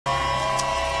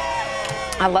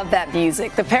I love that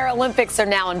music. The Paralympics are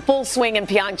now in full swing in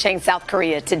Pyeongchang, South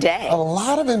Korea today. A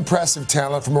lot of impressive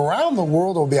talent from around the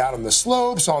world will be out on the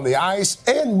slopes, on the ice,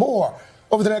 and more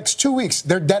over the next 2 weeks.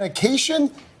 Their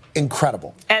dedication,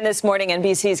 incredible. And this morning,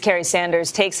 NBC's Kerry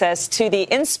Sanders takes us to the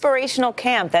inspirational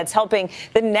camp that's helping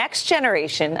the next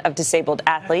generation of disabled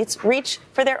athletes reach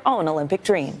for their own Olympic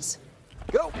dreams.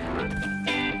 Go!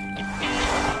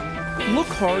 Look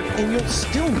hard and you'll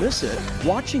still miss it.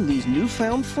 Watching these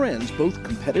newfound friends, both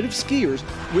competitive skiers,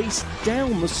 race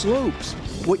down the slopes.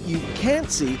 What you can't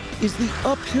see is the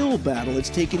uphill battle it's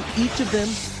taken each of them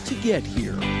to get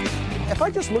here. If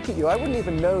I just look at you, I wouldn't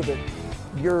even know that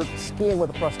you're skiing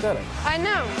with a prosthetic. I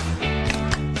know.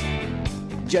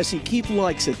 Jesse Keefe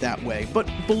likes it that way, but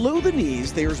below the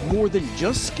knees, there's more than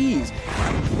just skis,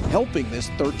 helping this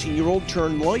 13-year-old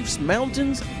turn life's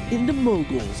mountains into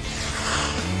moguls.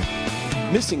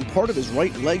 Missing part of his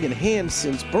right leg and hand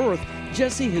since birth,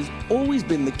 Jesse has always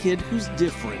been the kid who's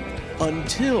different,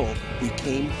 until he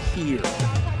came here.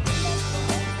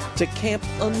 To Camp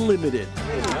Unlimited,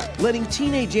 letting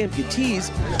teenage amputees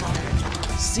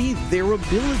see their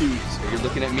abilities. You're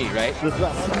looking at me, right?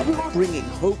 Bringing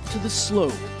hope to the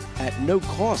slope at no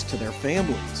cost to their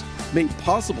families. Made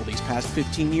possible these past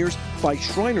 15 years by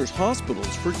Shriners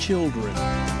Hospitals for Children.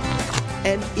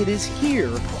 And it is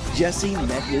here Jesse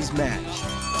met his match.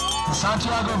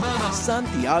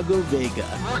 Santiago Vega.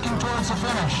 Working towards the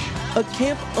finish. A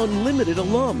Camp Unlimited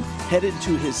alum headed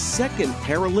to his second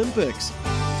Paralympics.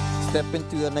 Step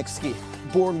into the next ski.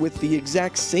 Born with the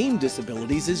exact same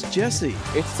disabilities as Jesse.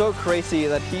 It's so crazy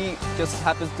that he just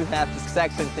happens to have the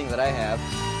exact same thing that I have.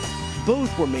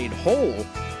 Both were made whole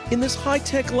in this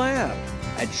high-tech lab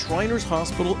at Shriners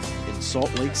Hospital in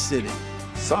Salt Lake City.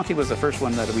 Santi was the first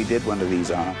one that we did one of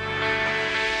these on.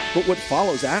 But what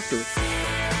follows after,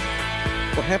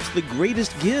 perhaps the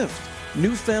greatest gift,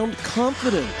 newfound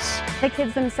confidence. The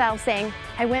kids themselves saying,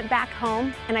 I went back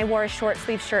home and I wore a short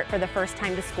sleeve shirt for the first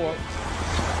time to school.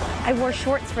 I wore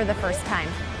shorts for the first time.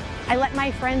 I let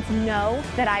my friends know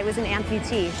that I was an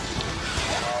amputee.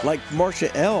 Like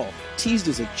Marcia L., teased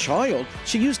as a child,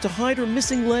 she used to hide her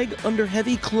missing leg under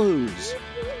heavy clothes.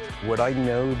 Would I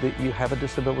know that you have a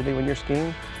disability when you're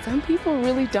skiing? Some people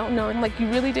really don't know. Like, you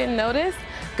really didn't notice?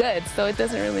 Good, so it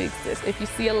doesn't really exist. If you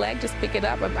see a leg, just pick it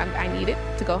up. I need it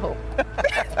to go home.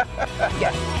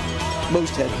 Yeah.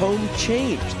 Most head home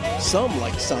changed. Some,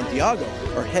 like Santiago,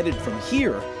 are headed from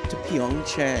here to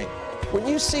Pyeongchang. When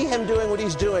you see him doing what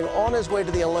he's doing on his way to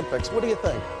the Olympics, what do you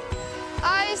think?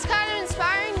 He's kind of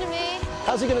inspiring to me.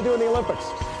 How's he going to do in the Olympics?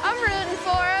 I'm rooting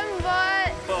for him,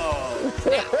 but...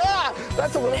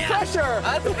 That's a little pressure.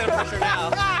 That's a little pressure now.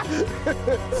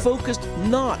 Focused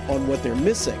not on what they're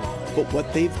missing, but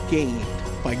what they've gained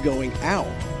by going out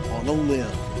on a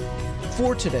limb.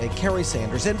 For today, Kerry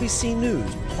Sanders, NBC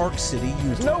News, Park City,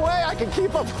 Utah. No way I can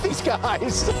keep up with these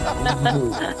guys.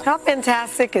 How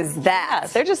fantastic is that? Yeah,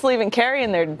 they're just leaving Kerry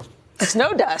in their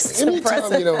snow dust. It's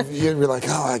Anytime, impressive. you're like,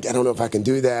 oh, I don't know if I can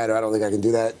do that, or I don't think I can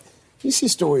do that. You see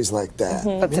stories like that.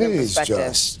 Puts it in It is perspective.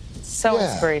 just So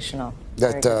inspirational.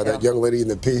 that young lady in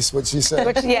the piece. What'd she say?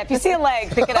 Yeah, if you see a leg,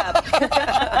 pick it up.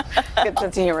 Good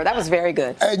sense of humor. That was very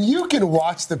good. And you can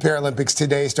watch the Paralympics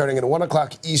today, starting at 1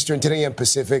 o'clock Eastern, 10 a.m.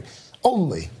 Pacific,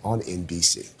 only on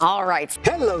NBC. All right.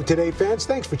 Hello, Today fans.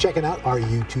 Thanks for checking out our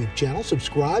YouTube channel.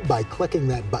 Subscribe by clicking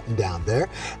that button down there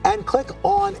and click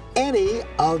on any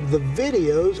of the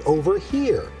videos over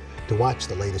here to watch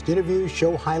the latest interviews,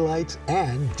 show highlights,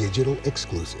 and digital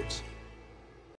exclusives.